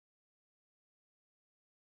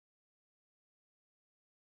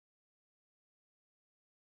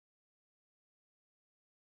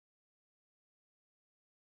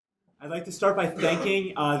I'd like to start by thanking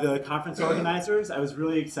the conference organizers. I was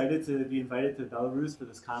really excited to be invited to Belarus for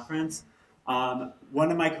this conference.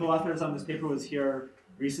 One of my co-authors on this paper was here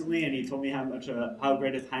recently, and he told me how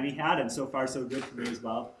great a time he had, and so far so good for me as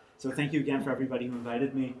well. So thank you again for everybody who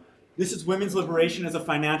invited me. This is Women's Liberation as a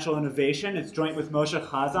Financial Innovation. It's joint with Moshe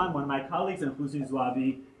Hazan, one of my colleagues, and Hosny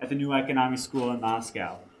Zoabi at the New Economic School in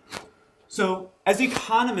Moscow. So as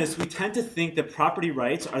economists, we tend to think that property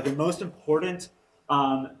rights are the most important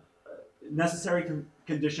necessary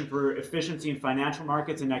condition for efficiency in financial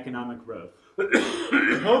markets and economic growth.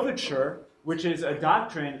 Coverture, which is a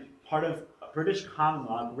doctrine, part of British common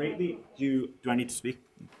law, greatly... Do I need to speak?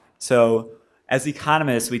 So as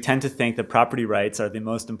economists, we tend to think that property rights are the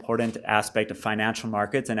most important aspect of financial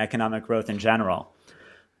markets and economic growth in general.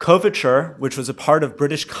 Coverture, which was a part of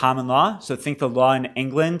British common law, so think the law in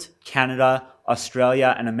England, Canada,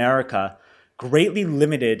 Australia, and America, greatly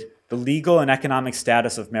limited the legal and economic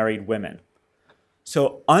status of married women.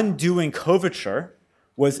 So undoing coverture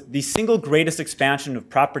was the single greatest expansion of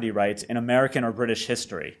property rights in American or British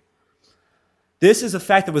history. This is a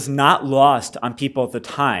fact that was not lost on people at the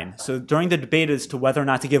time. So during the debate as to whether or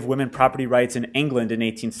not to give women property rights in England in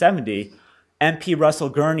 1870, MP Russell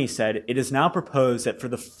Gurney said, "It is now proposed that for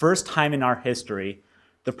the first time in our history,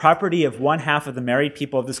 the property of one half of the married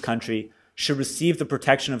people of this country should receive the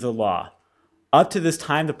protection of the law. Up to this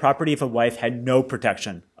time, the property of a wife had no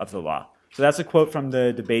protection of the law." So that's a quote from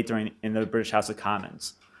the debate in the British House of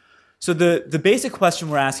Commons. So the basic question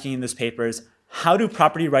we're asking in this paper is, how do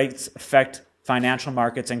property rights affect financial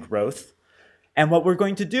markets and growth? And what we're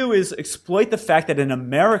going to do is exploit the fact that in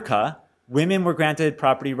America, women were granted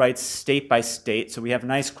property rights state by state, so we have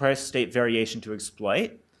nice cross-state variation to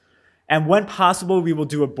exploit. And when possible, we will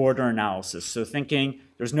do a border analysis. So thinking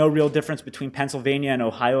there's no real difference between Pennsylvania and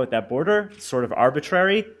Ohio at that border, it's sort of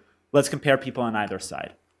arbitrary. Let's compare people on either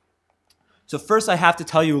side. So first, I have to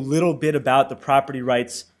tell you a little bit about the property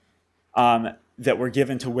rights that were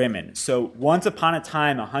given to women. So once upon a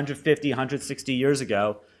time, 150, 160 years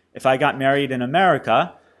ago, if I got married in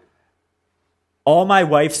America, all my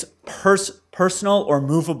wife's personal or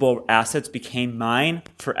movable assets became mine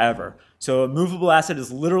forever. So a movable asset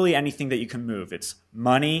is literally anything that you can move. It's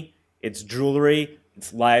money, it's jewelry,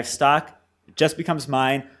 it's livestock. It just becomes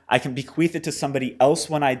mine. I can bequeath it to somebody else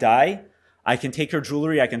when I die. I can take her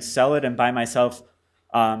jewelry, I can sell it and buy myself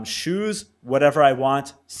shoes, whatever I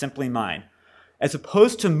want, simply mine. As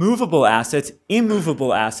opposed to movable assets,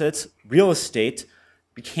 immovable assets, real estate,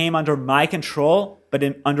 became under my control, but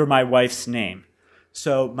under my wife's name.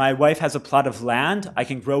 So my wife has a plot of land, I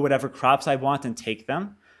can grow whatever crops I want and take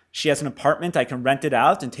them. She has an apartment, I can rent it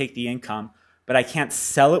out and take the income, but I can't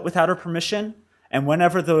sell it without her permission. And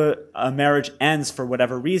whenever the marriage ends for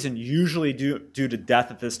whatever reason, usually due to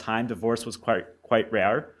death at this time, divorce was quite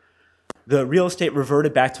rare, the real estate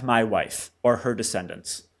reverted back to my wife or her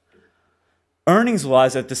descendants. Earnings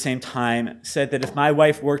laws at the same time said that if my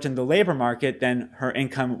wife worked in the labor market, then her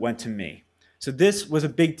income went to me. So this was a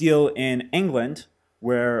big deal in England,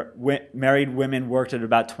 where married women worked at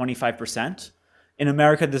about 25%. In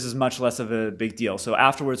America, this is much less of a big deal. So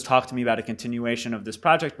afterwards, talk to me about a continuation of this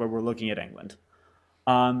project where we're looking at England.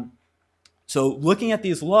 So looking at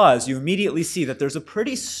these laws, you immediately see that there's a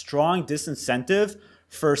pretty strong disincentive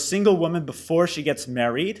for a single woman before she gets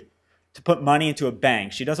married to put money into a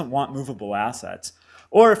bank. She doesn't want movable assets.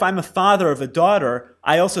 Or if I'm a father of a daughter,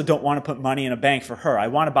 I also don't want to put money in a bank for her. I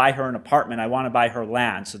want to buy her an apartment. I want to buy her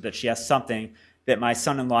land so that she has something that my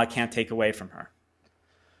son-in-law can't take away from her.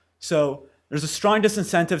 So there's a strong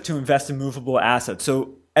disincentive to invest in movable assets.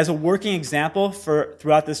 So as a working example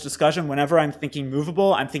throughout this discussion, whenever I'm thinking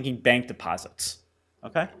movable, I'm thinking bank deposits.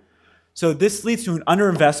 Okay? So this leads to an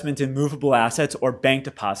underinvestment in movable assets or bank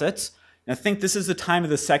deposits. Now think this is the time of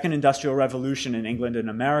the second industrial revolution in England and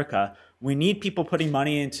America. We need people putting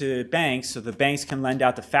money into banks so the banks can lend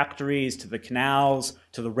out to factories, to the canals,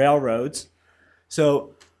 to the railroads.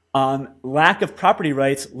 So lack of property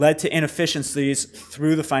rights led to inefficiencies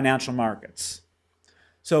through the financial markets.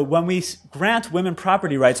 So when we grant women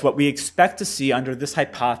property rights, what we expect to see under this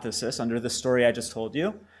hypothesis, under the story I just told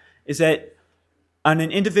you, is that on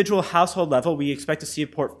an individual household level, we expect to see a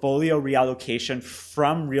portfolio reallocation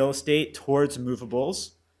from real estate towards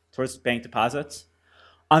movables, towards bank deposits.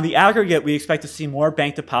 On the aggregate, we expect to see more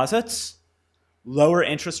bank deposits, lower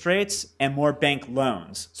interest rates, and more bank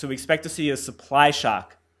loans. So we expect to see a supply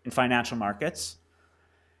shock in financial markets.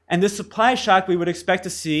 And this supply shock we would expect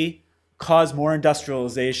to see cause more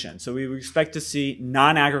industrialization. So we would expect to see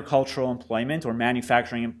non-agricultural employment or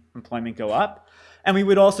manufacturing employment go up. And we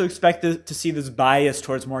would also expect to see this bias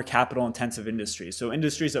towards more capital-intensive industries. So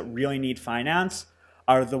industries that really need finance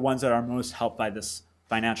are the ones that are most helped by this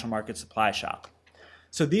financial market supply shock.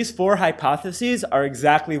 So these 4 hypotheses are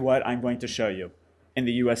exactly what I'm going to show you in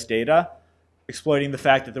the US data, exploiting the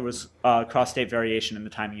fact that there was cross-state variation in the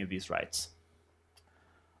timing of these rights.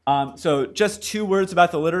 So just 2 words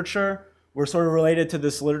about the literature. We're sort of related to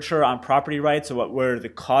this literature on property rights. So what were the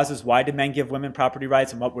causes? Why did men give women property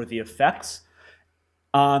rights? And what were the effects?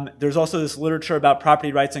 There's also this literature about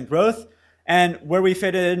property rights and growth. And where we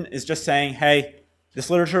fit in is just saying, hey, this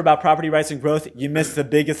literature about property rights and growth, you missed the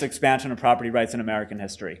biggest expansion of property rights in American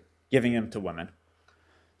history, giving them to women.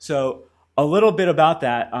 So a little bit about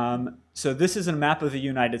that. So this is a map of the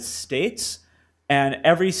United States. And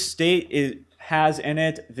every state has in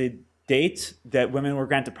it the date that women were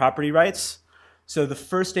granted property rights. So the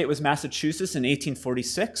first state was Massachusetts in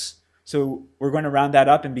 1846. So we're going to round that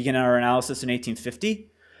up and begin our analysis in 1850.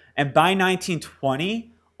 And by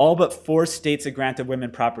 1920, all but 4 states had granted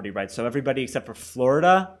women property rights. So everybody except for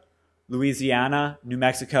Florida, Louisiana, New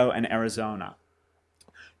Mexico, and Arizona.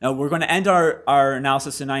 Now we're going to end our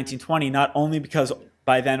analysis in 1920, not only because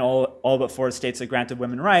by then all but 4 states had granted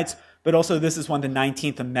women rights, but also this is when the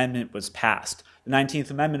 19th Amendment was passed. The 19th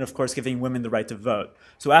Amendment, of course, giving women the right to vote.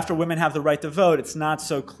 So after women have the right to vote, it's not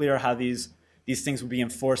so clear how these things will be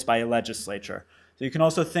enforced by a legislature. So you can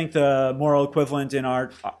also think the moral equivalent in our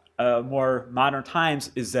more modern times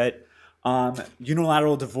is that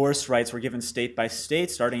unilateral divorce rights were given state by state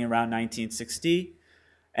starting around 1960.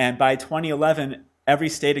 And by 2011, every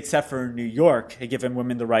state except for New York had given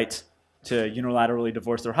women the right to unilaterally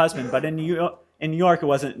divorce their husband. But in New York, it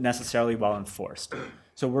wasn't necessarily well enforced.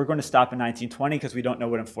 So we're going to stop in 1920 because we don't know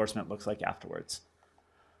what enforcement looks like afterwards.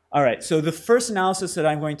 All right, so the first analysis that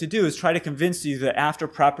I'm going to do is try to convince you that after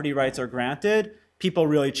property rights are granted, people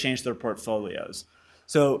really change their portfolios.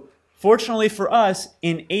 So fortunately for us,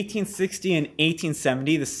 in 1860 and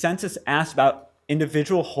 1870, the census asked about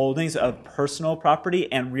individual holdings of personal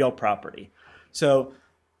property and real property. So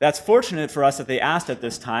that's fortunate for us that they asked at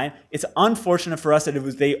this time. It's unfortunate for us that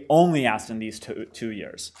they only asked in these two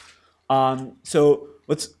years.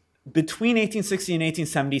 Between 1860 and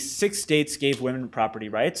 1870, 6 states gave women property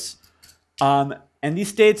rights. And these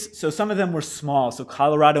states, so some of them were small. So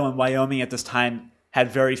Colorado and Wyoming at this time had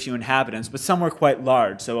very few inhabitants, but some were quite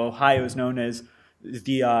large. So Ohio is known as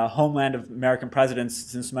the homeland of American presidents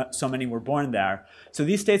since so many were born there. So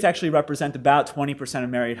these states actually represent about 20% of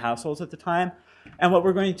married households at the time. And what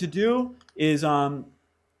we're going to do is run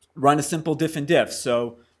a simple diff and diff.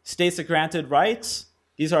 So states that granted rights,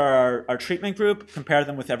 these are our treatment group, compare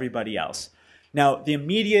them with everybody else. Now, the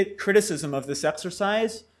immediate criticism of this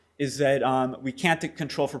exercise is that we can't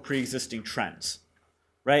control for pre-existing trends,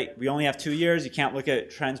 right? We only have 2 years. You can't look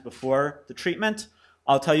at trends before the treatment.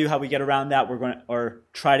 I'll tell you how we get around that. Or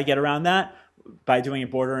try to get around that by doing a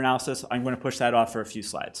border analysis. I'm going to push that off for a few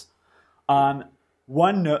slides.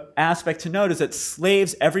 One aspect to note is that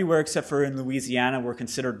slaves everywhere except for in Louisiana were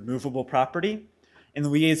considered movable property. In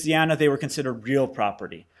Louisiana, they were considered real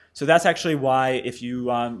property. So that's actually why if you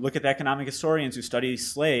look at the economic historians who study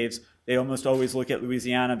slaves, they almost always look at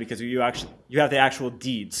Louisiana because you have the actual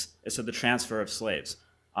deeds, so the transfer of slaves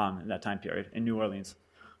in that time period in New Orleans.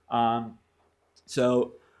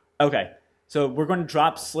 So we're going to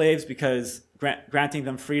drop slaves because granting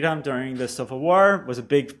them freedom during the Civil War was a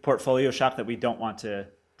big portfolio shock that we don't want to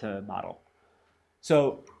model.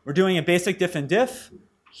 So we're doing a basic diff and diff.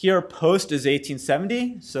 Here, post is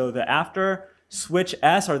 1870, so the after. Switch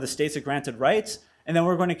S are the states that granted rights, and then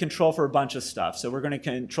we're going to control for a bunch of stuff. So we're going to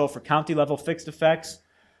control for county-level fixed effects.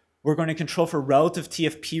 We're going to control for relative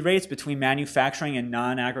TFP rates between manufacturing and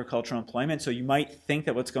non-agricultural employment. So you might think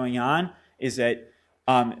that what's going on is that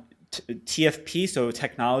TFP, so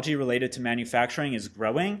technology related to manufacturing, is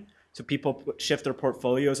growing. So people shift their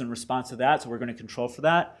portfolios in response to that, so we're going to control for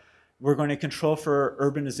that. We're going to control for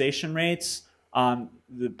urbanization rates.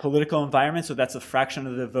 The political environment, so that's a fraction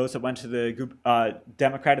of the votes that went to the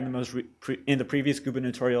Democrat in the previous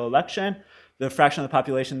gubernatorial election, the fraction of the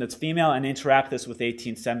population that's female, and interact this with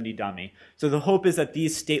 1870 dummy. So the hope is that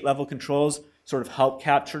these state-level controls sort of help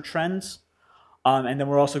capture trends, and then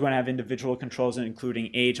we're also going to have individual controls, including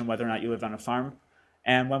age and whether or not you live on a farm.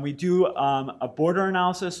 And when we do a border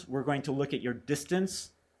analysis, we're going to look at your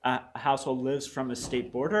distance a household lives from a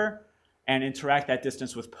state border, and interact that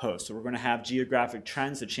distance with post. So we're going to have geographic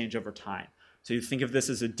trends that change over time. So you think of this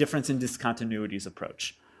as a difference in discontinuities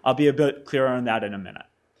approach. I'll be a bit clearer on that in a minute.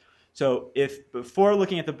 So if before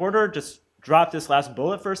looking at the border, just drop this last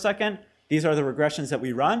bullet for a second. These are the regressions that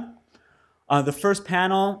we run. The first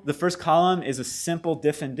column is a simple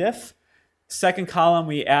diff and diff. Second column,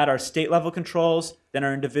 we add our state level controls, then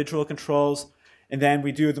our individual controls. And then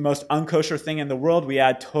we do the most unkosher thing in the world. We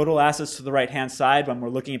add total assets to the right-hand side when we're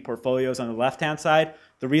looking at portfolios on the left-hand side.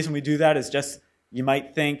 The reason we do that is just you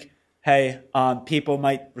might think, hey, people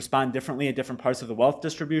might respond differently at different parts of the wealth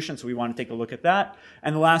distribution, so we want to take a look at that.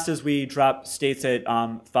 And the last is we drop states that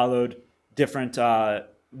followed different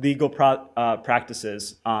legal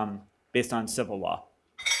practices based on civil law.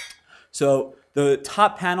 So the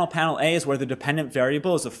top panel, panel A, is where the dependent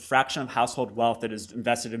variable is a fraction of household wealth that is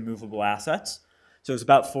invested in movable assets. So it's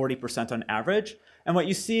about 40% on average. And what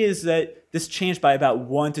you see is that this changed by about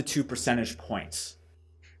 1 to 2 percentage points.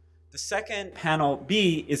 The second panel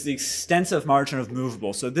B is the extensive margin of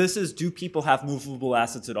movable. So this is, do people have movable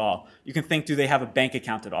assets at all? You can think, do they have a bank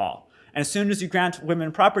account at all? And as soon as you grant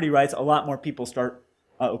women property rights, a lot more people start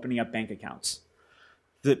opening up bank accounts.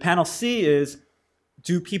 The panel C is,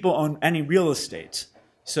 do people own any real estate?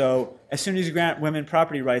 So as soon as you grant women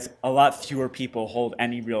property rights, a lot fewer people hold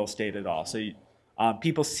any real estate at all. So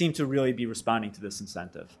people seem to really be responding to this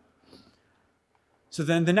incentive. So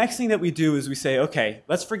then the next thing that we do is we say, okay,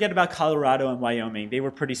 let's forget about Colorado and Wyoming. They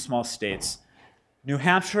were pretty small states. New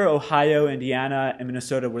Hampshire, Ohio, Indiana, and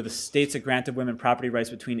Minnesota were the states that granted women property rights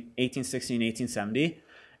between 1860 and 1870.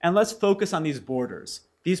 And let's focus on these borders.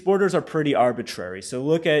 These borders are pretty arbitrary. So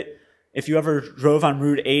look at, if you ever drove on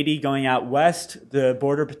Route 80 going out west, the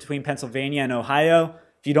border between Pennsylvania and Ohio,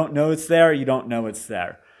 if you don't know it's there, you don't know it's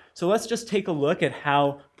there. So let's just take a look at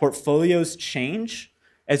how portfolios change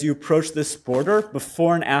as you approach this border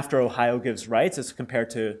before and after Ohio gives rights as compared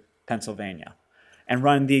to Pennsylvania, and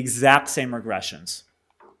run the exact same regressions.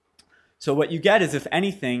 So what you get is, if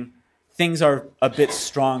anything, things are a bit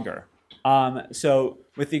stronger. So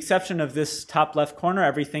with the exception of this top left corner,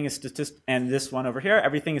 everything is and this one over here,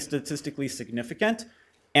 everything is statistically significant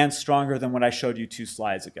and stronger than what I showed you 2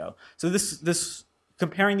 slides ago. So this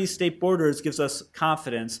comparing these state borders gives us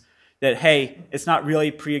confidence that, hey, it's not really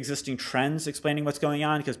pre-existing trends explaining what's going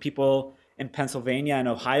on, because people in Pennsylvania and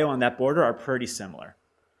Ohio on that border are pretty similar.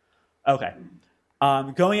 Okay,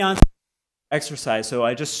 going on to exercise. So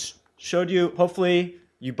I just showed you, hopefully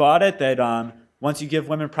you bought it, that once you give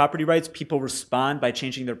women property rights, people respond by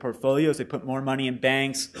changing their portfolios. They put more money in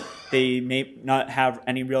banks. They may not have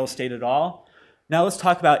any real estate at all. Now let's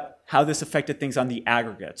talk about how this affected things on the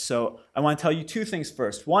aggregate. So I want to tell you 2 things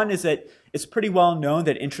first. One is that it's pretty well known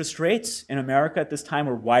that interest rates in America at this time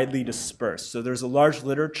were widely dispersed. So there's a large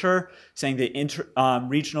literature saying that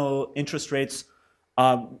regional interest rates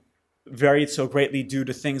varied so greatly due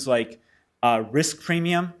to things like risk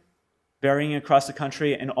premium varying across the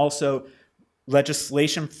country, and also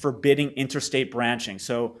legislation forbidding interstate branching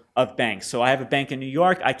of banks. So I have a bank in New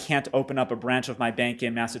York. I can't open up a branch of my bank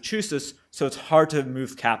in Massachusetts, so it's hard to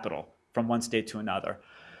move capital from one state to another.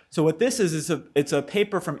 So what this is it's a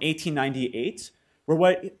paper from 1898, where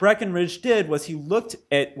what Breckinridge did was he looked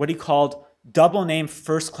at what he called double-name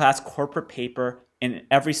first-class corporate paper in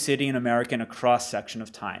every city in America in a cross-section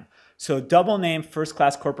of time. So double-name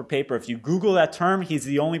first-class corporate paper, if you Google that term, he's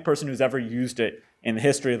the only person who's ever used it in the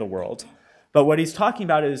history of the world. But what he's talking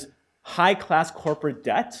about is high-class corporate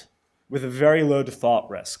debt with a very low default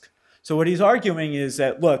risk. So what he's arguing is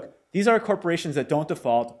that, look, these are corporations that don't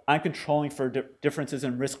default. I'm controlling for differences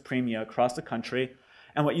in risk premia across the country.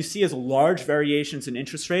 And what you see is large variations in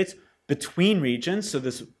interest rates between regions. So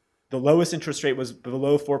the lowest interest rate was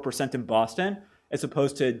below 4% in Boston, as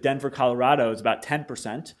opposed to Denver, Colorado, is about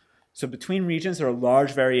 10%. So between regions, there are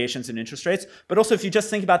large variations in interest rates. But also, if you just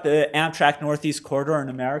think about the Amtrak Northeast Corridor in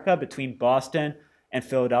America between Boston and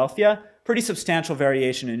Philadelphia, pretty substantial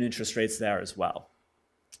variation in interest rates there as well.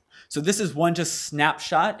 So this is one just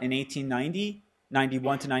snapshot in 1890,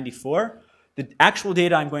 91 to 94. The actual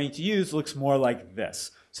data I'm going to use looks more like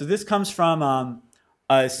this. So this comes from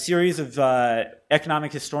a series of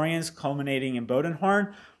economic historians culminating in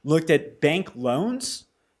Bodenhorn, looked at bank loans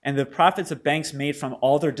and the profits that banks made from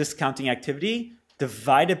all their discounting activity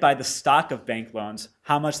divided by the stock of bank loans,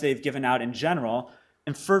 how much they've given out in general,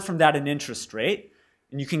 inferred from that an interest rate.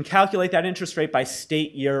 And you can calculate that interest rate by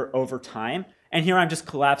state year over time. And here I'm just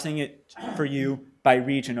collapsing it for you by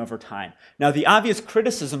region over time. Now, the obvious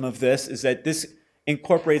criticism of this is that this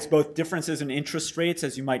incorporates both differences in interest rates,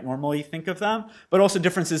 as you might normally think of them, but also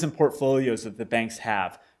differences in portfolios that the banks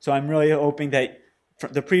have. So I'm really hoping that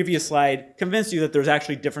the previous slide convinced you that there's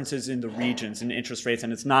actually differences in the regions and interest rates,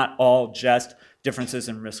 and it's not all just differences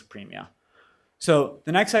in risk premia. So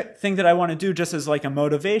the next thing that I want to do, just as like a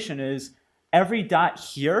motivation, is every dot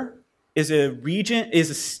here is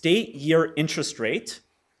a state year interest rate.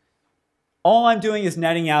 All I'm doing is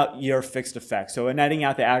netting out year fixed effects, so netting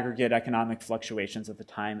out the aggregate economic fluctuations at the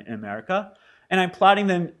time in America, and I'm plotting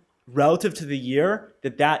them relative to the year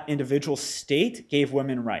that that individual state gave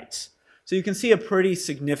women rights. So you can see a pretty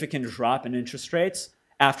significant drop in interest rates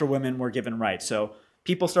after women were given rights. So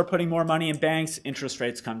people start putting more money in banks, interest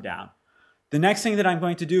rates come down. The next thing that I'm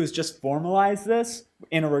going to do is just formalize this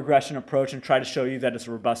in a regression approach and try to show you that it's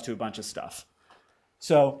robust to a bunch of stuff.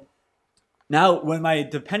 So now when my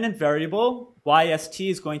dependent variable, YST,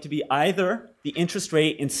 is going to be either the interest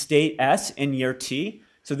rate in state S in year T,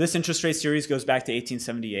 so this interest rate series goes back to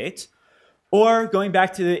 1878, or going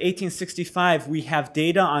back to 1865, we have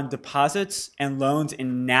data on deposits and loans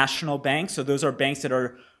in national banks. So those are banks that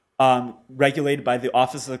are regulated by the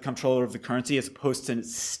Office of the Comptroller of the Currency as opposed to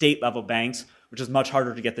state-level banks, which is much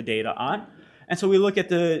harder to get the data on. And so we look at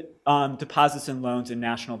the deposits and loans in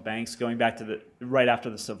national banks going back to right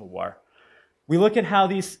after the Civil War. We look at how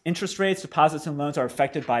these interest rates, deposits, and loans are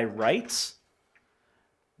affected by rights.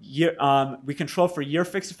 We control for year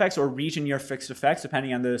fixed effects or region year fixed effects,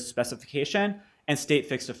 depending on the specification, and state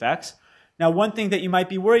fixed effects. Now, one thing that you might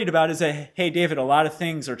be worried about is that, hey, David, a lot of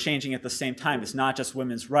things are changing at the same time. It's not just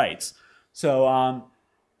women's rights. So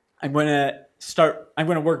I'm going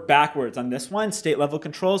to work backwards on this one, state level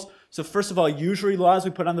controls. So first of all, usury laws we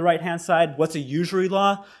put on the right-hand side. What's a usury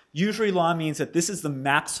law? Usury law means that this is the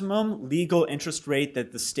maximum legal interest rate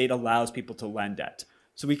that the state allows people to lend at.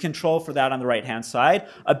 So we control for that on the right-hand side.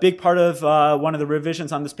 A big part of one of the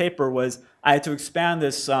revisions on this paper was I had to expand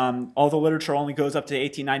this. All the literature only goes up to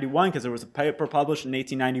 1891 because there was a paper published in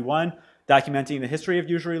 1891 documenting the history of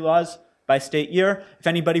usury laws by state year. If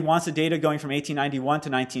anybody wants the data going from 1891 to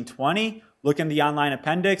 1920, look in the online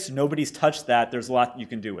appendix. Nobody's touched that. There's a lot you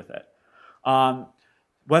can do with it.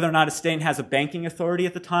 Whether or not a state has a banking authority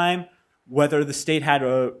at the time, whether the state had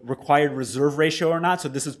a required reserve ratio or not. So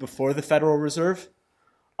this is before the Federal Reserve.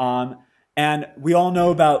 And we all know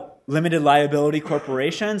about limited liability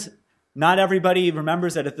corporations. Not everybody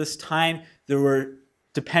remembers that at this time there were,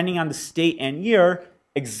 depending on the state and year,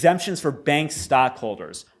 exemptions for bank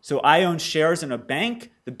stockholders. So I own shares in a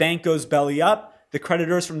bank, the bank goes belly up, the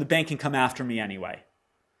creditors from the bank can come after me anyway.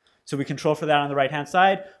 So we control for that on the right-hand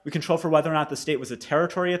side. We control for whether or not the state was a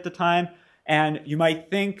territory at the time. And you might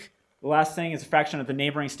think, the last thing is a fraction of the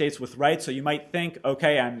neighboring states with rights. So you might think,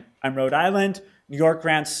 okay, I'm Rhode Island, New York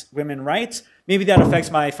grants women rights. Maybe that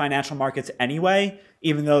affects my financial markets anyway,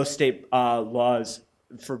 even though state laws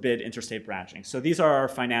forbid interstate branching. So these are our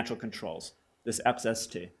financial controls, this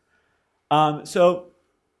XST. So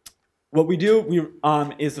what we do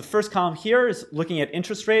is the first column here is looking at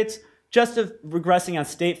interest rates, just regressing on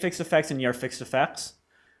state fixed effects and year fixed effects.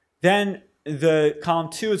 Then the column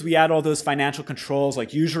 2 is we add all those financial controls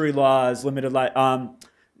like usury laws, limited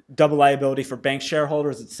double liability for bank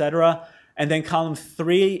shareholders, etc. And then column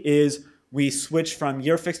 3 is we switch from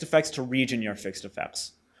year fixed effects to region year fixed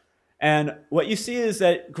effects. And what you see is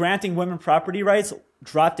that granting women property rights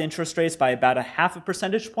dropped interest rates by about 0.5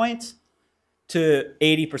 percentage point to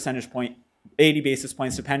 80 basis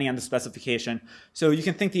points, depending on the specification. So you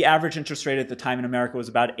can think the average interest rate at the time in America was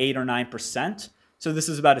about 8 or 9%. So this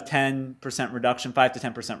is about a 10% reduction, 5 to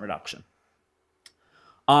 10% reduction.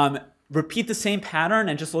 Repeat the same pattern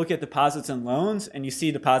and just look at deposits and loans, and you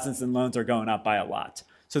see deposits and loans are going up by a lot.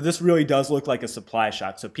 So this really does look like a supply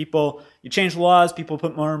shock. So you change laws, people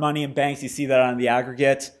put more money in banks, you see that on the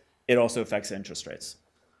aggregate. It also affects interest rates.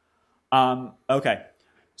 Okay,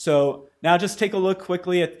 so now just take a look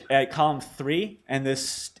quickly at column 3, and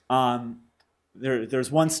this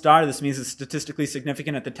there's 1 star. This means it's statistically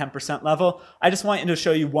significant at the 10% level. I just want to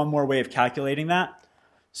show you one more way of calculating that.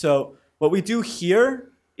 So what we do here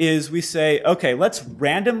is we say, okay, let's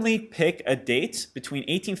randomly pick a date between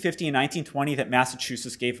 1850 and 1920 that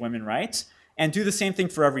Massachusetts gave women rights, and do the same thing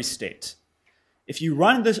for every state. If you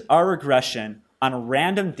run our regression on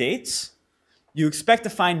random dates, you expect to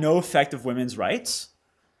find no effect of women's rights,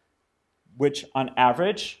 which on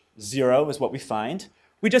average, 0 is what we find.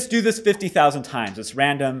 We just do this 50,000 times. It's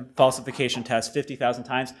random falsification test 50,000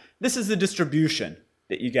 times. This is the distribution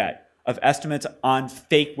that you get of estimates on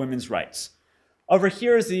fake women's rights. Over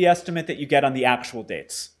here is the estimate that you get on the actual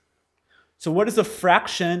dates. So what is the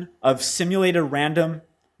fraction of simulated random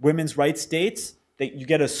women's rights dates that you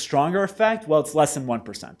get a stronger effect? Well, it's less than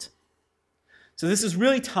 1%. So this is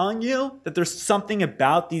really telling you that there's something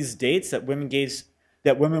about these dates that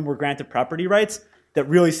women were granted property rights that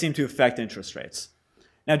really seem to affect interest rates.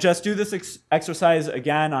 Now just do this exercise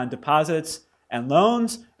again on deposits and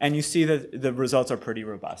loans, and you see that the results are pretty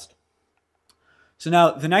robust. So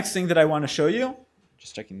now the next thing that I want to show you,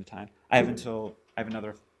 just checking the time. I have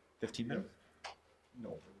another 15 minutes.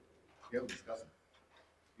 No, we haven't discussed it.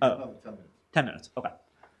 Oh, 10 minutes. 10 minutes, okay.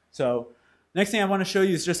 So next thing I want to show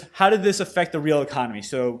you is just how did this affect the real economy?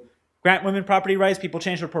 So Grant women property rights, people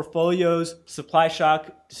change their portfolios, supply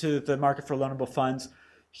shock to the market for loanable funds.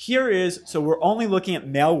 Here is, so we're only looking at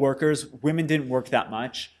male workers. Women didn't work that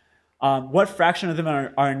much. What fraction of them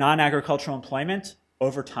are in non-agricultural employment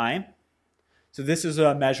over time? So this is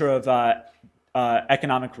a measure of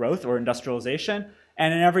economic growth or industrialization.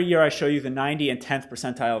 And in every year I show you the 90 and 10th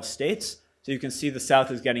percentile of states. So you can see the South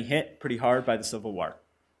is getting hit pretty hard by the Civil War.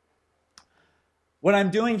 What I'm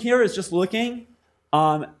doing here is just looking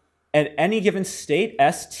at any given state,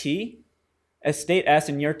 ST, as state S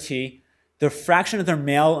in year T, the fraction of their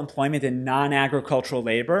male employment in non-agricultural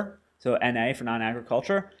labor, so NA for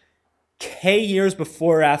non-agriculture, K years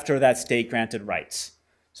before or after that state granted rights.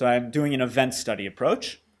 So I'm doing an event study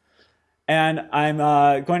approach. And I'm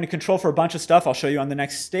going to control for a bunch of stuff I'll show you on the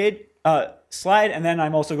next slide, and then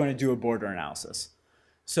I'm also going to do a border analysis.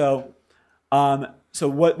 So,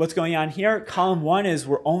 what's going on here? Column 1 is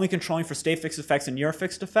we're only controlling for state fixed effects and year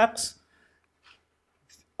fixed effects.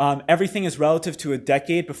 Everything is relative to a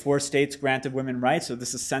decade before states granted women rights. So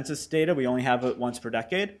this is census data. We only have it once per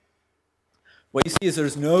decade. What you see is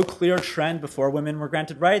there's no clear trend before women were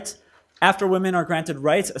granted rights. After women are granted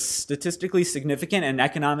rights, a statistically significant and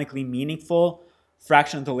economically meaningful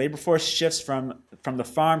fraction of the labor force shifts from the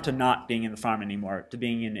farm to not being in the farm anymore, to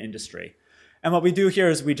being in industry. And what we do here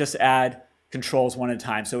is we just add controls one at a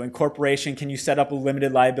time. So in corporation, can you set up a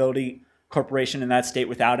limited liability corporation in that state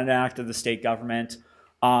without an act of the state government?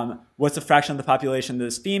 What's the fraction of the population that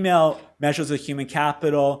is female? Measures of human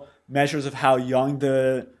capital, measures of how young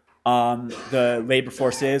the labor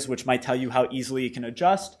force is, which might tell you how easily it can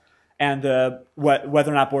adjust, and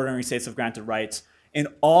whether or not bordering states have granted rights. In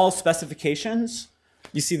all specifications,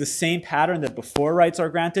 you see the same pattern that before rights are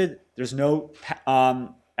granted, there's no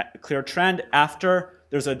clear trend. After,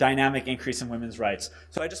 there's a dynamic increase in women's rights.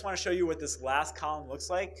 So I just want to show you what this last column looks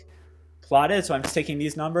like plotted. So I'm just taking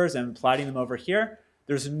these numbers and plotting them over here.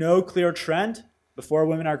 There's no clear trend before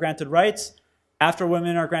women are granted rights. After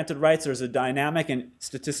women are granted rights, there's a dynamic and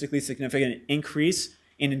statistically significant increase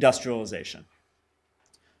in industrialization.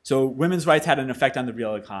 So women's rights had an effect on the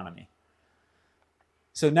real economy.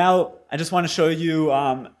 So now I just want to show you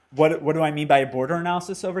what do I mean by a border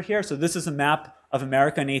analysis over here. So this is a map of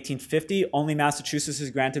America in 1850. Only Massachusetts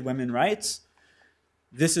has granted women rights.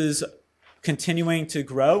 This is continuing to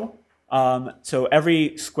grow. So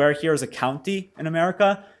every square here is a county in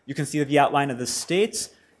America. You can see the outline of the states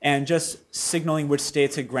and just signaling which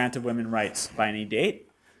states had granted women rights by any date.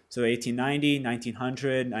 So 1890,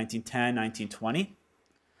 1900, 1910, 1920.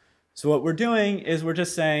 So what we're doing is we're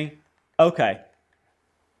just saying, okay,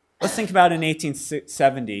 let's think about in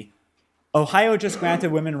 1870. Ohio just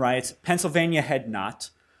granted women rights. Pennsylvania had not.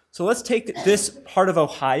 So let's take this part of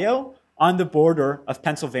Ohio on the border of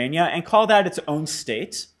Pennsylvania and call that its own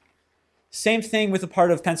state. Same thing with a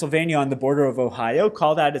part of Pennsylvania on the border of Ohio.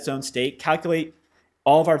 Call that its own state. Calculate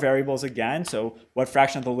all of our variables again. So what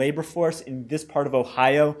fraction of the labor force in this part of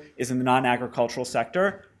Ohio is in the non-agricultural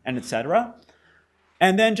sector, and et cetera.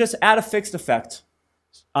 And then just add a fixed effect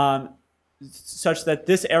such that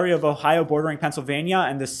this area of Ohio bordering Pennsylvania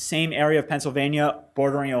and the same area of Pennsylvania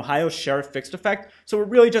bordering Ohio share a fixed effect. So we're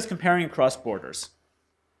really just comparing across borders.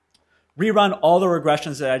 Rerun all the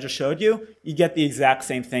regressions that I just showed you. You get the exact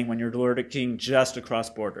same thing when you're looking just across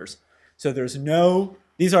borders. So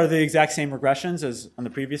these are the exact same regressions as on the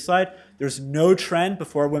previous slide. There's no trend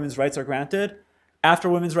before women's rights are granted. After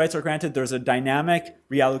women's rights are granted, there's a dynamic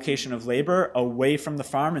reallocation of labor away from the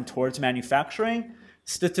farm and towards manufacturing,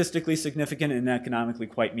 statistically significant and economically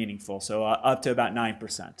quite meaningful. So up to about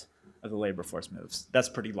 9% of the labor force moves. That's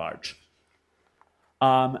pretty large.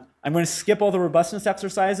 I'm going to skip all the robustness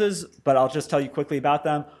exercises, but I'll just tell you quickly about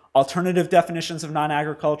them. Alternative definitions of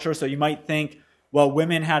non-agriculture. So you might think, well,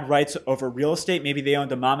 women had rights over real estate. Maybe they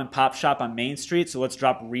owned a mom and pop shop on Main Street, so let's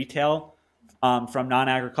drop retail from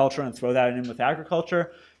non-agriculture and throw that in with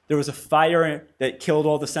agriculture. There was a fire that killed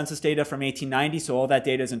all the census data from 1890, so all that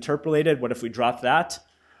data is interpolated. What if we drop that?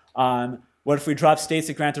 What if we drop states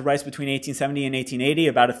that granted rights between 1870 and 1880?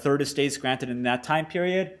 About a third of states granted in that time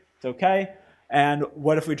period. It's okay. And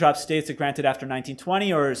what if we drop states that granted after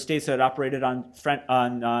 1920 or states that operated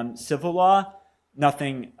on civil law?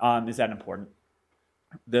 Nothing is that important.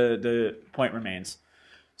 The point remains.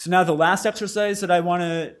 So now the last exercise that I want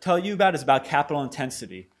to tell you about is about capital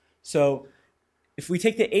intensity. So if we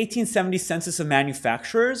take the 1870 census of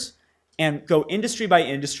manufacturers and go industry by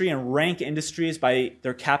industry and rank industries by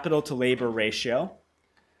their capital to labor ratio,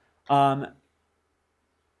 and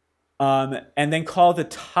then call the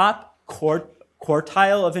top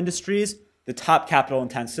quartile of industries the top capital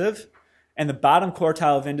intensive, and the bottom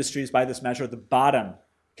quartile of industries by this measure the bottom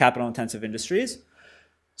capital intensive industries.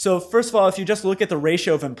 So first of all, if you just look at the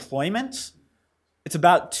ratio of employment, it's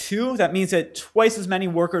about 2. That means that twice as many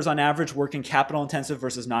workers on average work in capital-intensive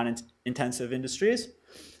versus non-intensive industries.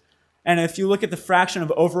 And if you look at the fraction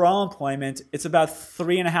of overall employment, it's about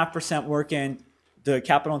 3.5% work in the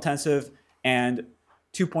capital-intensive and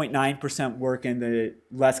 2.9% work in the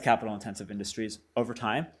less capital-intensive industries over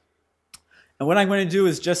time. And what I'm going to do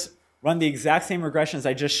is just run the exact same regressions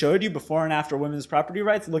I just showed you before and after women's property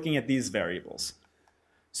rights, looking at these variables.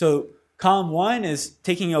 So column 1 is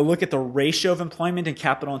taking a look at the ratio of employment in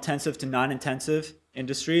capital-intensive to non-intensive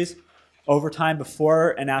industries over time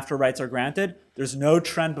before and after rights are granted. There's no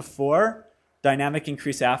trend before, dynamic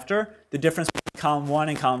increase after. The difference between column 1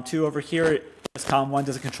 and column 2 over here is column 1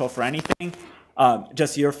 doesn't control for anything,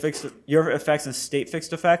 just year effects and state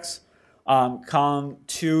fixed effects. Column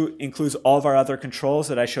 2 includes all of our other controls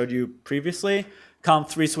that I showed you previously. Column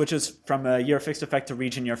 3 switches from a year fixed effect to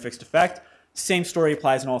region year fixed effect. Same story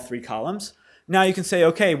applies in all 3 columns. Now you can say,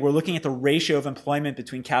 okay, we're looking at the ratio of employment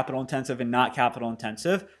between capital intensive and not capital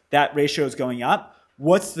intensive. That ratio is going up.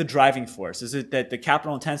 What's the driving force? Is it that the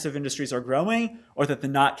capital intensive industries are growing or that the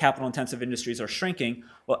not capital intensive industries are shrinking?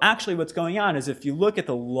 Well, actually what's going on is if you look at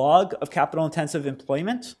the log of capital intensive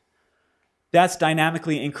employment, that's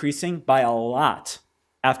dynamically increasing by a lot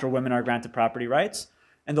after women are granted property rights.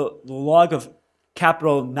 And the log of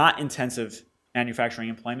capital not intensive manufacturing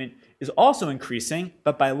employment is also increasing,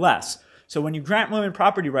 but by less. So when you grant women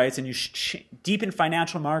property rights and you deepen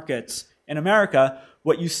financial markets in America,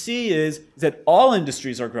 what you see is that all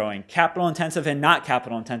industries are growing. Capital intensive and not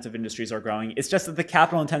capital intensive industries are growing. It's just that the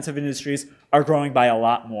capital intensive industries are growing by a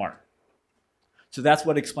lot more. So that's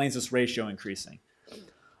what explains this ratio increasing.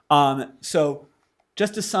 So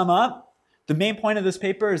just to sum up, the main point of this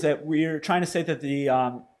paper is that we're trying to say that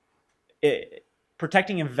the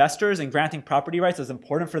protecting investors and granting property rights is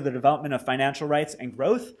important for the development of financial rights and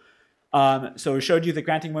growth. So we showed you that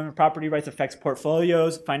granting women property rights affects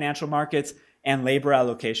portfolios, financial markets, and labor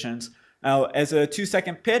allocations. Now, as a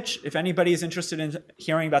 2-second pitch, if anybody is interested in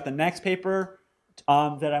hearing about the next paper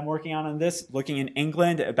that I'm working on this, looking in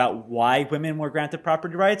England about why women were granted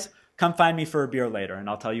property rights, come find me for a beer later, and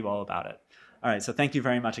I'll tell you all about it. All right, so thank you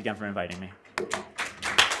very much again for inviting me.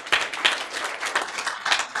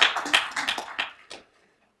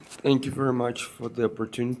 Thank you very much for the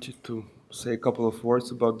opportunity to say a couple of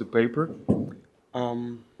words about the paper.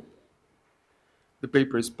 The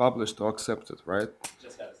paper is published or accepted, right?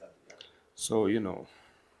 Just got accepted. So,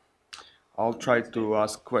 I'll try to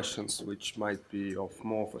ask questions which might be of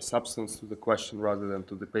more of a substance to the question rather than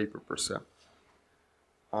to the paper per se.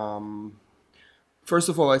 First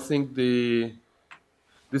of all, I think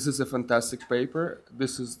this is a fantastic paper.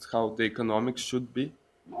 This is how the economics should be.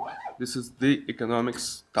 This is the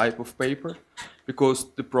economics type of paper because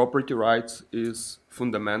the property rights is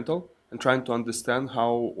fundamental and trying to understand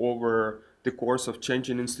how over the course of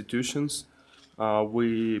changing institutions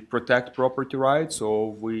we protect property rights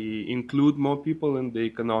or we include more people in the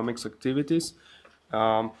economics activities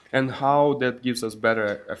and how that gives us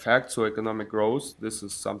better effects or economic growth. This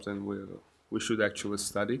is something we should actually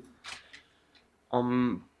study.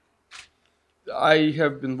 I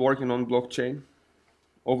have been working on blockchain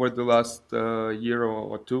over the last year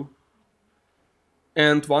or two.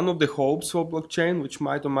 And one of the hopes for blockchain, which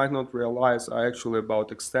might or might not realize, are actually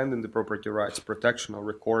about extending the property rights protection or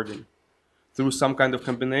recording through some kind of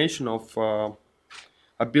combination of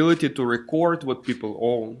ability to record what people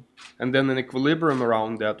own and then an equilibrium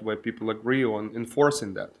around that where people agree on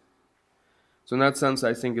enforcing that. So in that sense,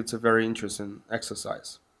 I think it's a very interesting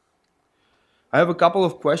exercise. I have a couple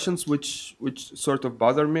of questions which sort of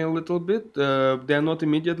bother me a little bit. They're not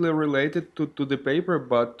immediately related to the paper,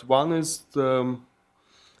 but one is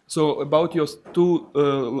so about your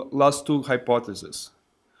last two hypotheses.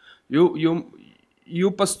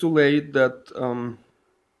 You postulate that.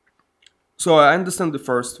 So I understand the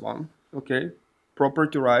first one. Okay,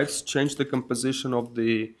 property rights change the composition of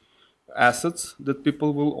the assets that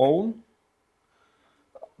people will own,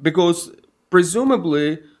 because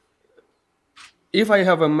presumably, if I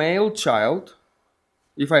have a male child,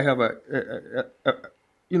 if I have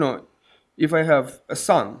if I have a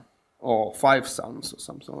son or 5 sons or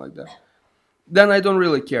something like that, then I don't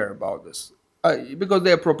really care about this because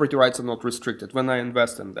their property rights are not restricted when I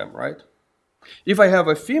invest in them, right? If I have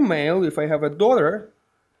a female, if I have a daughter,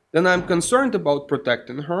 then I'm concerned about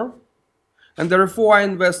protecting her, and therefore I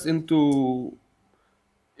invest into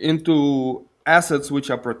assets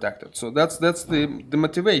which are protected. So that's the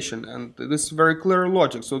motivation, and this is very clear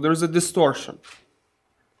logic. So there's a distortion.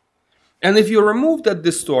 And if you remove that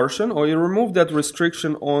distortion or you remove that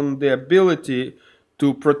restriction on the ability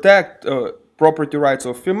to protect property rights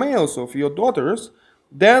of females, of your daughters,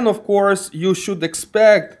 then of course you should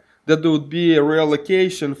expect that there would be a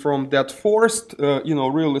reallocation from that forced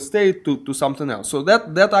real estate to something else. So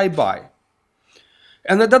that I buy.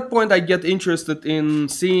 And at that point I get interested in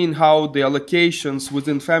seeing how the allocations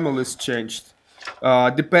within families changed,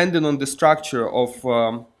 depending on the structure of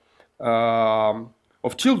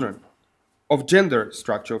children, of gender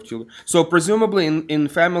structure of children. So presumably in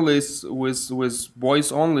families with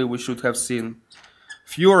boys only, we should have seen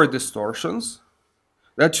fewer distortions.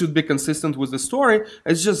 That should be consistent with the story.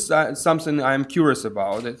 It's just something I'm curious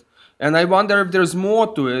about it. And I wonder if there's more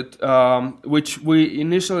to it, which we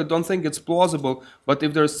initially don't think it's plausible, but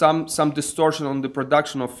if there's some distortion on the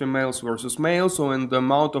production of females versus males, or in the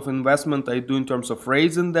amount of investment I do in terms of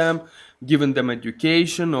raising them, giving them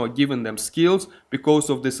education, or giving them skills, because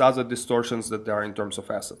of these other distortions that there are in terms of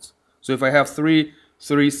assets. So if I have three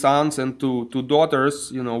sons and two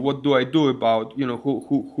daughters, what do I do about,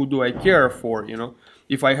 who do I care for,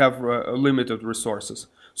 if I have limited resources?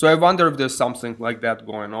 So I wonder if there's something like that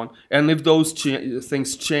going on, and if those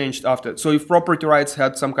things changed after. So if property rights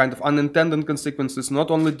had some kind of unintended consequences, not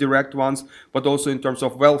only direct ones, but also in terms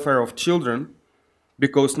of welfare of children,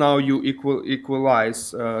 because now you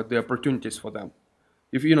equalize the opportunities for them.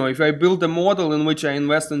 If I build a model in which I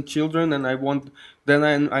invest in children, and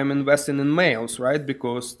then I'm investing in males, right?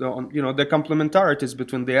 Because the complementarities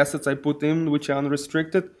between the assets I put in, which are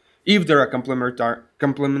unrestricted, if there are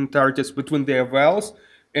complementarities between their wealth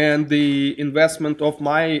and the investment of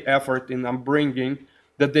my effort in upbringing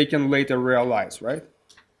that they can later realize, right?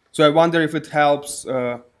 So I wonder if it helps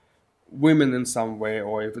women in some way,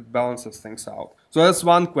 or if it balances things out. So that's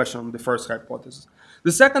one question on the first hypothesis.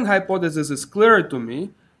 The second hypothesis is clearer to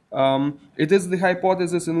me. It is the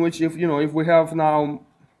hypothesis in which if we have now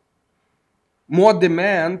more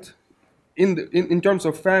demand in terms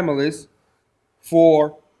of families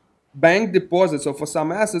for bank deposits or for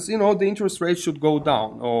some assets, the interest rate should go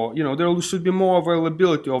down, or there should be more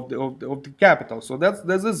availability of the capital. So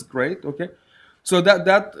that is great, okay. So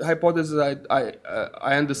that hypothesis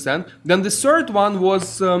I understand. Then the third one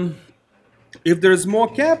was if there is more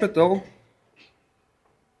capital,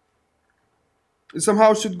 it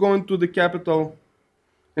somehow should go into the capital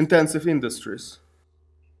intensive industries.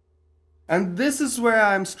 And this is where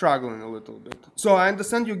I'm struggling a little bit. So I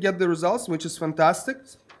understand you get the results, which is fantastic.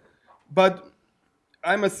 But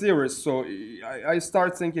I'm a theorist, so I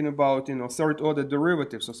start thinking about third-order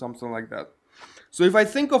derivatives or something like that. So if I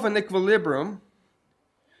think of an equilibrium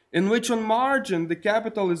in which on margin the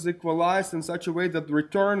capital is equalized in such a way that the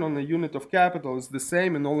return on a unit of capital is the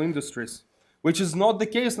same in all industries, which is not the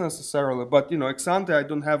case necessarily, but ex ante I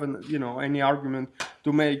don't have any argument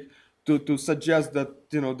to make to suggest that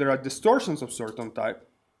there are distortions of certain type.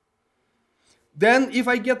 Then if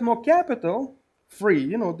I get more capital free,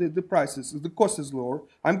 the prices, the cost is lower,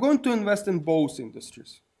 I'm going to invest in both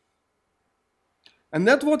industries. And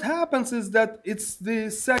that what happens is that it's the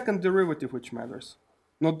second derivative which matters,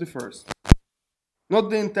 not the first. Not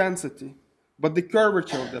the intensity, but the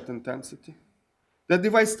curvature of that intensity. That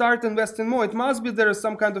if I start investing more, it must be there is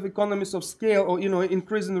some kind of economies of scale, or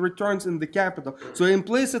increase in returns in the capital. So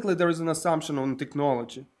implicitly there is an assumption on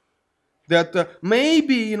technology. That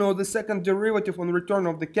maybe the second derivative on return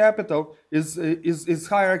of the capital is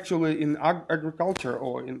higher actually in agriculture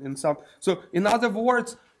or in some. So in other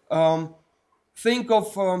words, think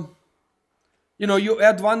of you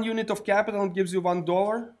add 1 unit of capital and gives you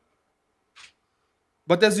 $1,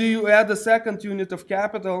 but as you add a second unit of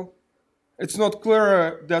capital, it's not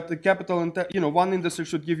clear that the capital one industry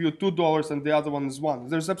should give you $2 and the other one is $1.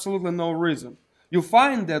 There's absolutely no reason. You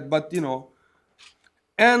find that, but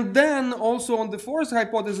And then also on the fourth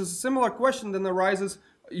hypothesis, a similar question then arises.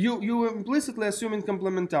 You implicitly assuming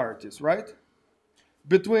complementarities, right?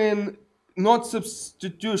 Between, not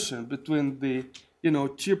substitution, between the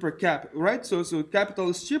cheaper cap, right? So capital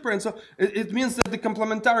is cheaper, and so it means that the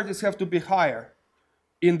complementarities have to be higher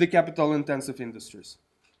in the capital intensive industries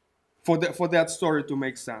for that story to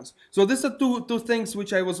make sense. So these are two things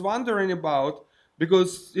which I was wondering about.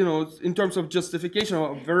 Because, in terms of justification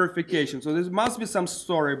or verification, so there must be some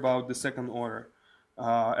story about the second order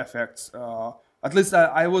effects. At least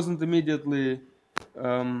I wasn't immediately,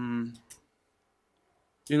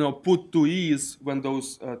 put to ease when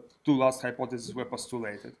those two last hypotheses were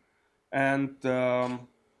postulated. And,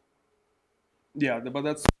 yeah, but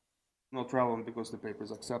that's not relevant because the paper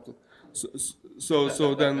is accepted. So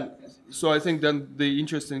I think then the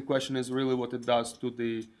interesting question is really what it does to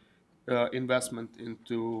the investment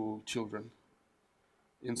into children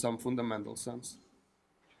in some fundamental sense.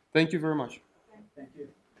 Thank you very much. Thank you.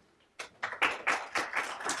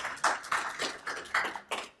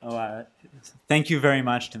 Thank you very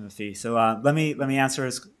much, Timothy. So let me answer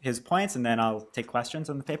his points, and then I'll take questions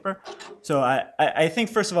on the paper. So I think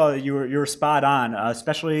first of all you were spot on.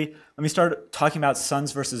 Especially, let me start talking about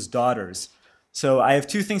sons versus daughters. So I have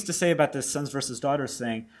two things to say about this sons versus daughters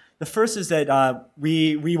thing. The first is that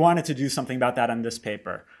we wanted to do something about that on this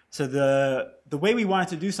paper. So the way we wanted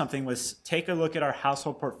to do something was take a look at our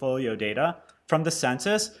household portfolio data from the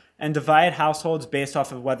census and divide households based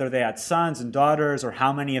off of whether they had sons and daughters or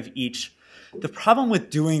how many of each. The problem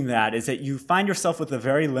with doing that is that you find yourself with a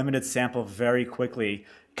very limited sample very quickly,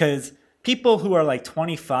 because people who are like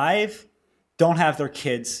 25 don't have their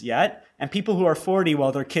kids yet, and people who are 40,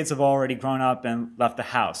 well, their kids have already grown up and left the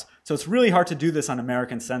house. So it's really hard to do this on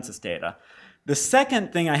American census data. The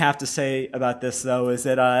second thing I have to say about this, though, is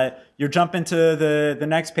that you're jumping to the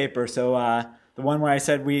next paper. So the one where I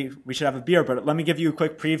said we should have a beer, but let me give you a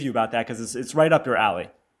quick preview about that because it's right up your alley.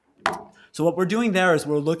 So what we're doing there is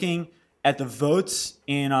we're looking at the votes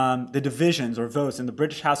in the divisions or votes in the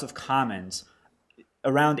British House of Commons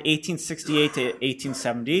around 1868 to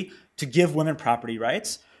 1870 to give women property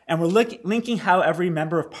rights. And we're linking how every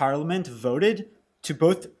member of parliament voted to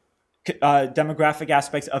both demographic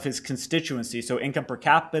aspects of his constituency, so income per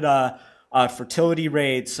capita, fertility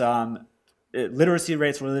rates, literacy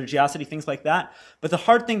rates, religiosity, things like that. But the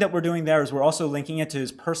hard thing that we're doing there is we're also linking it to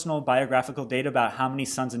his personal biographical data about how many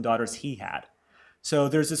sons and daughters he had. So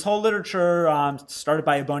there's this whole literature started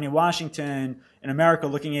by Abonia Washington in America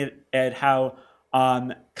looking at how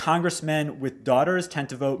congressmen with daughters tend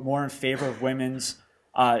to vote more in favor of women's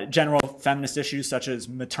general feminist issues such as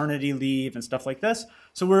maternity leave and stuff like this.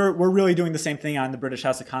 So we're really doing the same thing on the British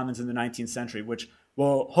House of Commons in the 19th century, which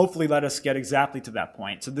will hopefully let us get exactly to that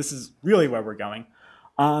point. So this is really where we're going.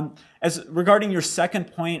 As regarding your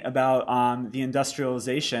second point about the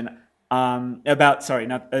industrialization, about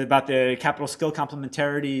the capital skill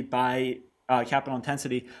complementarity by capital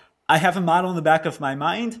intensity, I have a model in the back of my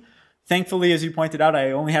mind. Thankfully, as you pointed out, I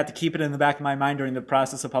only had to keep it in the back of my mind during the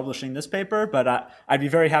process of publishing this paper, but I'd be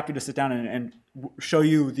very happy to sit down and show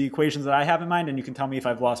you the equations that I have in mind, and you can tell me if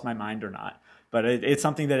I've lost my mind or not. But it's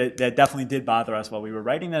something that definitely did bother us while we were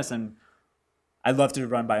writing this, and I'd love to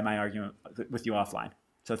run by my argument with you offline.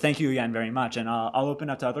 So thank you again very much, and I'll open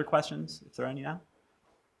up to other questions, if there are any now.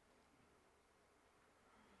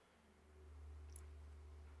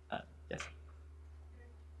 Yes.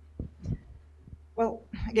 Well,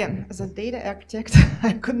 again, as a data architect,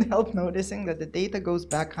 I couldn't help noticing that the data goes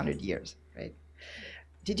back 100 years, right?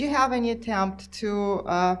 Did you have any attempt to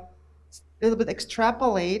a little bit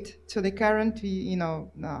extrapolate to the current,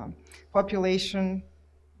 population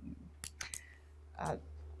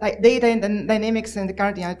data and dynamics in the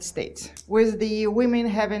current United States, with the women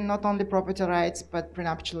having not only property rights, but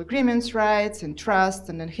prenuptial agreements rights and trust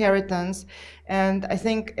and inheritance? And I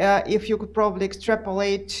think if you could probably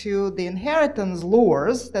extrapolate to the inheritance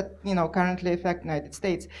laws that currently affect the United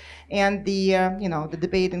States, and the the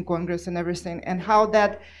debate in Congress and everything, and how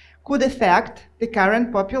that could affect the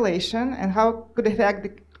current population and how could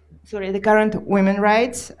affect the current women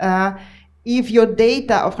rights, if your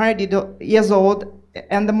data of 100 years old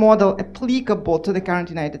and the model applicable to the current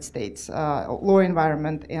United States law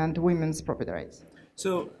environment and women's property rights.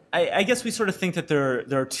 So I guess we sort of think that there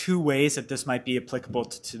are two ways that this might be applicable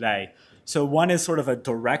to today. So one is sort of a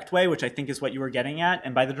direct way, which I think is what you were getting at.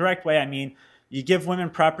 And by the direct way, I mean you give women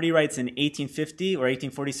property rights in 1850 or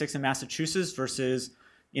 1846 in Massachusetts versus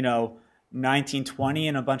 1920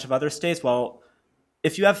 in a bunch of other states. Well,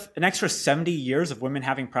 if you have an extra 70 years of women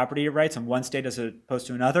having property rights in one state as opposed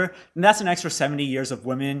to another, then that's an extra 70 years of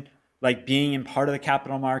women like being in part of the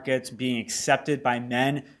capital markets, being accepted by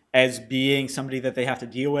men as being somebody that they have to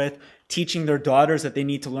deal with, teaching their daughters that they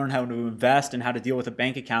need to learn how to invest and how to deal with a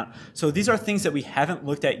bank account. So these are things that we haven't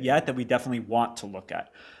looked at yet that we definitely want to look at.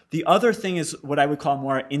 The other thing is what I would call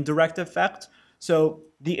more indirect effect. So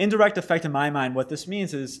the indirect effect in my mind, what this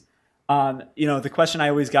means is, the question I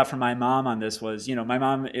always got from my mom on this was, my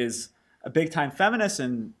mom is a big time feminist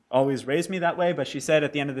and always raised me that way. But she said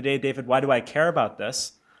at the end of the day, David, why do I care about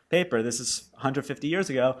this paper? This is 150 years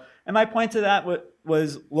ago. And my point to that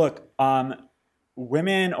was, look,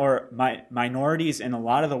 women or minorities in a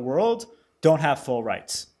lot of the world don't have full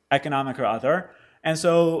rights, economic or other. And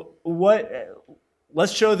so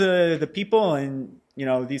let's show the people in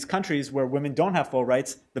these countries where women don't have full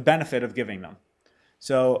rights the benefit of giving them.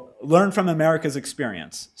 So learn from America's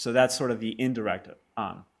experience. So that's sort of the indirect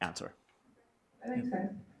answer. That makes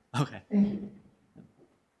sense. Okay. Thank you.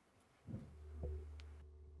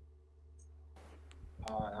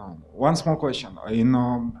 One small question. In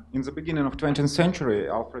the beginning of 20th century,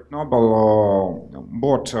 Alfred Nobel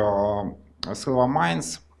bought silver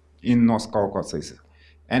mines in North Caucasus,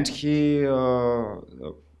 and he bought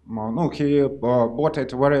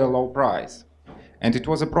at a very low price, and it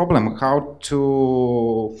was a problem how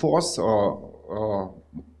to force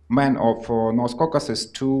men of North Caucasus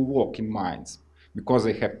to work in mines, because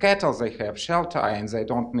they have cattle, they have shelter, and they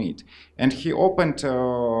don't need. And he opened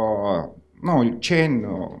chain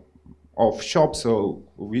of shops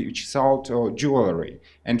which sold jewelry,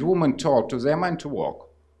 and women told to their men to work,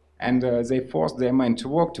 and they forced their men to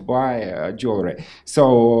work to buy jewelry.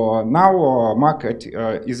 So now market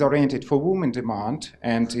is oriented for women demand,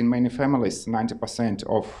 and in many families 90%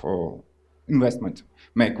 of investment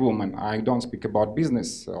make women. I don't speak about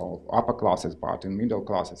business of upper classes, but in middle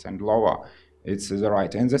classes and lower, it's the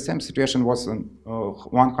right. And the same situation was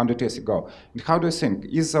 100 years ago. And how do you think?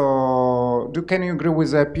 Can you agree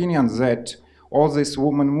with the opinion that all this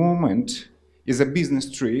woman movement is a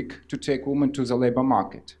business trick to take women to the labor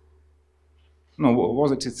market? No,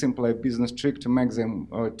 was it simply a business trick to make them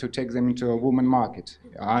to take them into a woman market?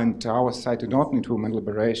 And our society don't need women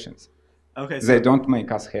liberations. Okay, so they don't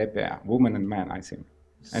make us happier, women and men, I think.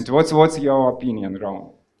 And what's your opinion,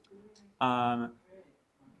 Ron?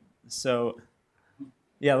 So,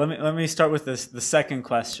 yeah, let me start with this, the second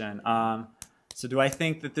question. So, do I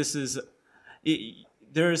think that this is?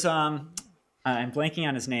 There's I'm blanking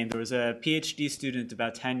on his name. There was a PhD student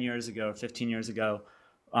about 10 years ago, or 15 years ago.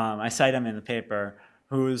 I cite him in the paper,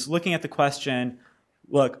 who was looking at the question.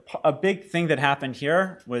 Look, a big thing that happened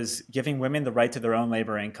here was giving women the right to their own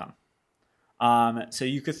labor income. So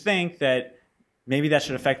you could think that maybe that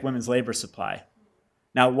should affect women's labor supply.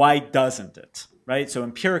 Now, why doesn't it? Right? So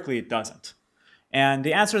empirically, it doesn't. And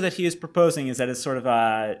the answer that he is proposing is that it's sort of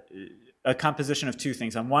a composition of two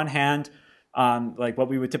things. On one hand, like what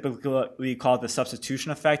we would typically call the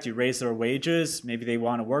substitution effect. You raise their wages, maybe they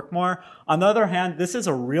want to work more. On the other hand, this is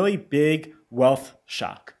a really big wealth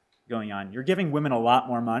shock going on. You're giving women a lot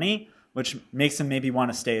more money, which makes them maybe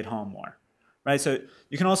want to stay at home more. Right? So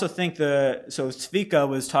you can also think so Zvika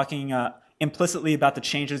was talking implicitly about the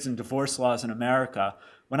changes in divorce laws in America.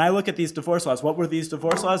 When I look at these divorce laws, what were these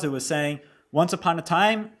divorce laws? It was saying once upon a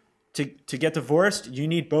time, to get divorced, you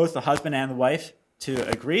need both the husband and the wife to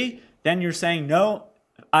agree. Then you're saying no,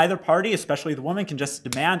 either party, especially the woman, can just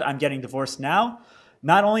demand, I'm getting divorced now.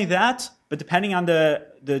 Not only that, but depending on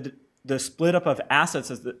the split up of assets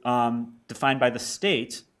as defined by the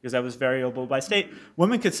state, because that was variable by state,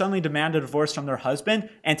 women could suddenly demand a divorce from their husband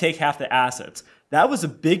and take half the assets. That was the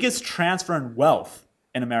biggest transfer in wealth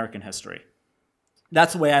in American history.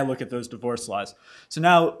 That's the way I look at those divorce laws. So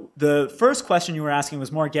now the first question you were asking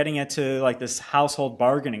was more getting into like this household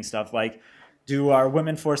bargaining stuff, like are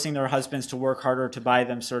women forcing their husbands to work harder to buy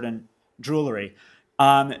them certain jewelry?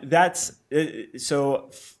 So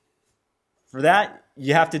for that,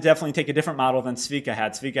 you have to definitely take a different model than Zvika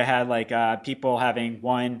had. Zvika had like people having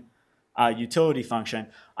one utility function.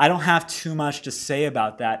 I don't have too much to say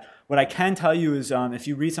about that. What I can tell you is if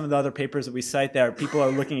you read some of the other papers that we cite there, people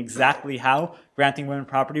are looking exactly how granting women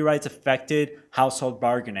property rights affected household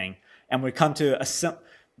bargaining. And would come to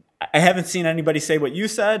I haven't seen anybody say what you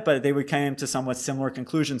said, but they would come to somewhat similar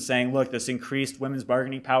conclusions saying, look, this increased women's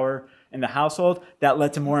bargaining power in the household. That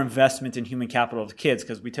led to more investment in human capital of the kids,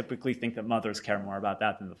 because we typically think that mothers care more about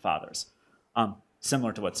that than the fathers.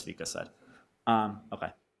 Similar to what Zvika said.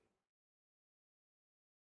 Okay.